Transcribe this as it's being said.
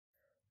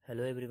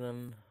Hello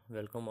everyone,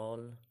 welcome all.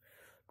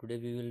 Today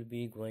we will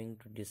be going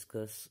to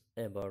discuss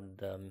about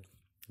the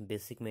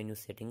basic menu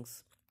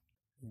settings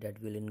that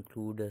will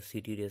include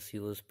CT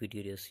ratios,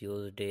 PT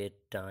ratios,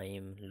 date,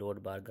 time,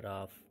 load bar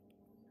graph,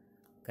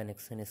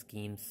 connection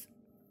schemes.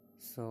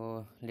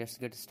 So let's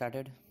get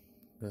started.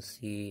 We'll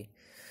see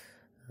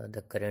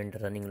the current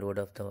running load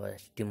of the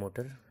HT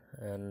motor,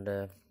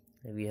 and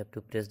we have to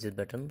press this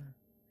button.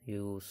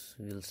 You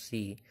will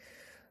see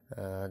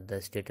the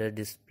status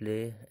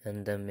display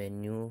and the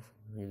menu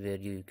where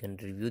you can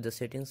review the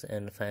settings,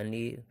 and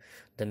finally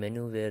the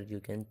menu where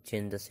you can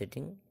change the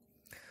setting.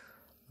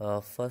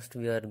 First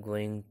we are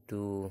going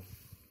to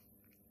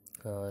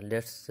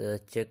let's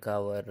check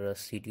our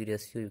CT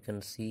ratio. You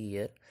can see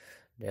here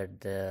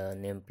that the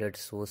nameplate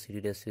shows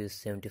CT ratio is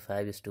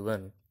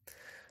 75:1,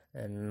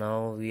 and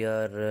now we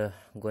are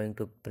going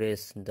to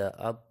press the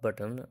up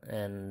button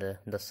and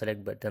the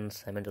select button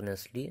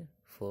simultaneously.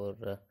 For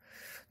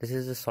this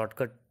is a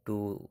shortcut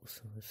to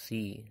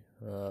see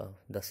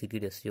the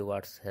CT ratio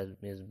what has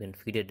been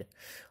fed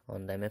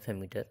on the MFM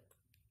meter.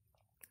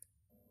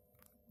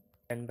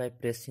 And by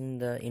pressing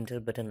the enter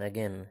button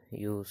again,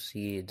 you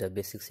see the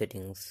basic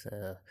settings: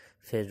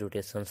 phase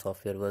rotation,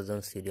 software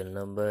version, serial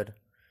number,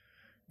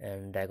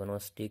 and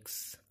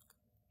diagnostics.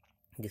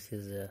 This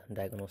is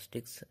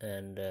diagnostics,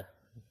 and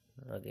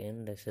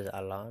again this is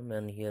alarm,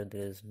 and here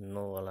there is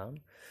no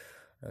alarm,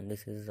 and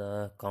this is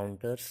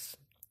counters.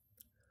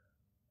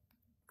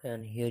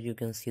 And here you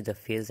can see the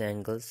phase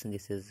angles.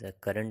 This is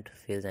current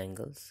phase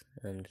angles,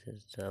 and this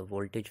is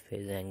voltage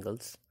phase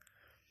angles.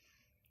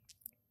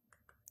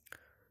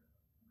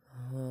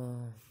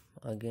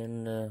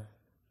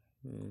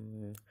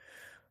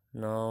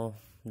 Now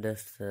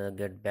let's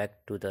get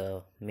back to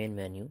the main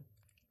menu.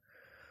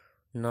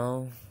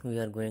 Now we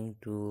are going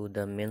to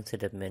the main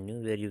setup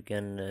menu where you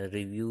can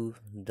review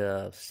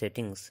the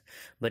settings,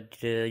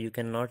 but you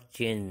cannot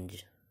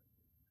change.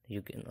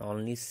 You can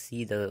only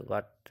see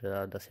what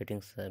the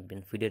settings have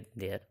been fed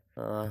there.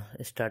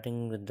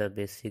 Starting with the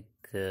basic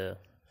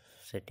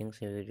settings,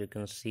 here you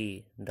can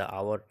see the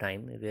hour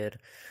time, where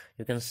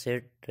you can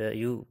set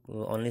you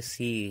only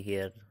see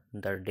here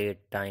the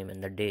date, time,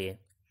 and the day.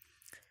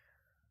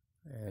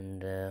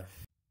 And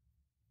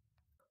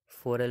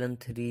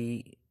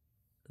 4LN3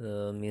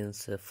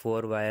 means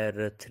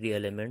 4-wire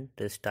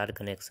 3-element star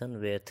connection,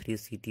 where 3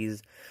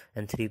 CTs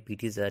and 3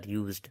 PTs are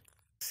used.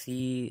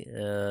 See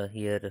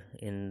here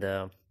in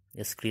the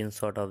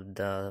screenshot of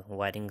the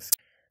wiring.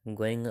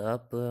 Going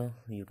up,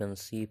 you can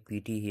see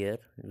PT here,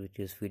 which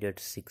is fed at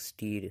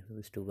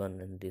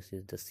 60:1, and this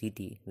is the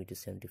CT, which is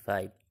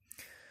 75.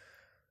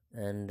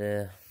 And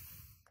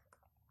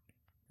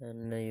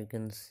you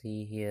can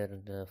see here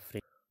the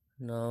free.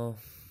 Now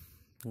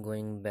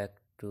going back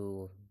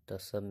to the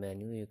sub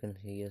menu, you can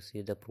here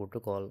see the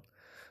protocol.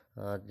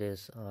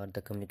 These are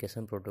the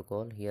communication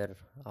protocol. Here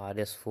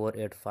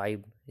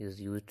RS485 is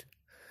used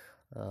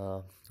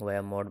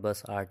via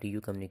Modbus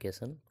RTU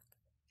communication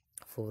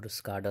for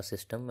SCADA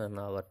system and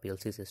our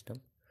PLC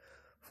system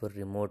for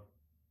remote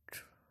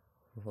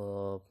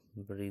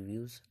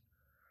reviews.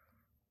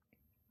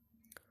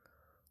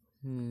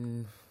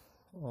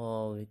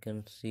 We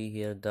can see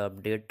here the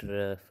update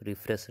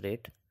refresh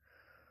rate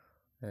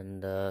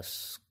and the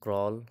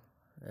scroll,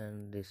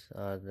 and these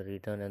are the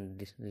return, and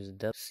this is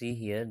the see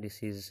here.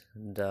 This is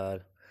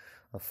the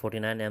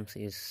 49 amps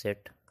is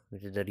set,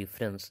 which is the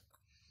reference.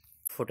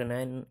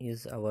 49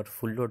 is our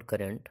full load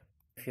current.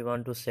 If you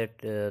want to set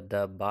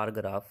the bar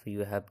graph,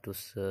 you have to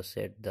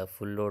set the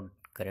full load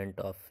current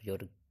of your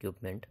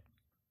equipment.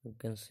 You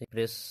can see,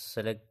 press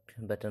select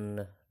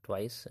button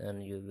twice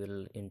and you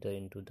will enter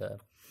into the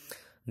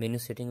menu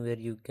setting where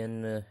you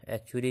can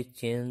actually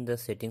change the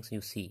settings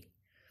you see.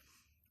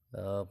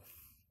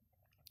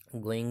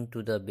 Going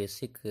to the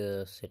basic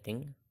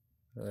setting,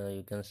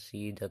 you can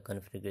see the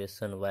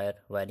configuration,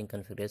 wiring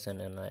configuration,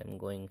 and I am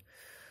going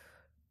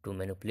to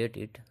manipulate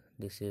it.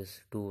 This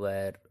is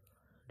 2-wire,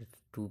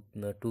 2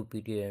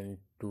 PT and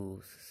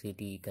 2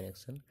 CT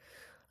connection.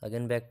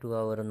 Again back to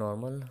our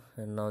normal,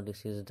 and now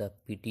this is the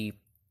PT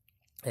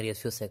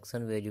ratio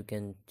section where you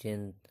can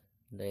change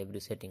the every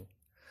setting.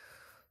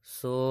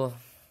 So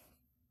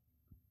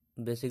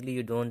basically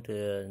you don't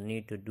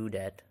need to do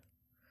that.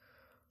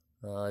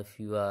 If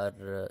you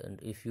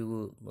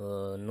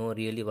know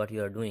really what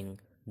you are doing,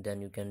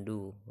 then you can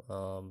do,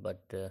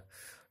 but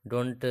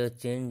don't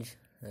change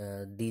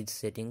these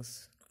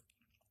settings,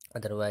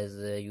 otherwise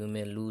you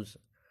may lose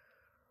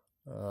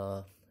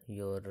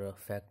your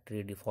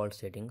factory default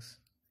settings.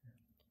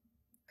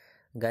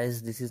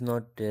 Guys, this is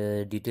not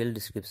a detailed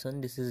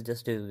description. This is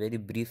just a very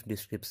brief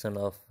description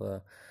of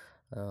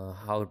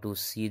how to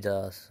see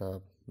the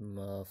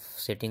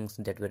settings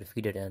that were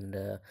fed,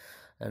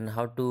 and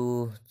how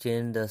to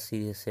change the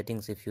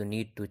settings if you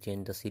need to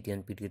change the CT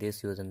and PT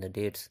ratios and the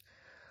dates.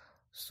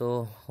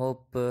 So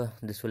hope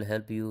this will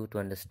help you to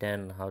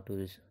understand how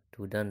to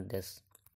done this.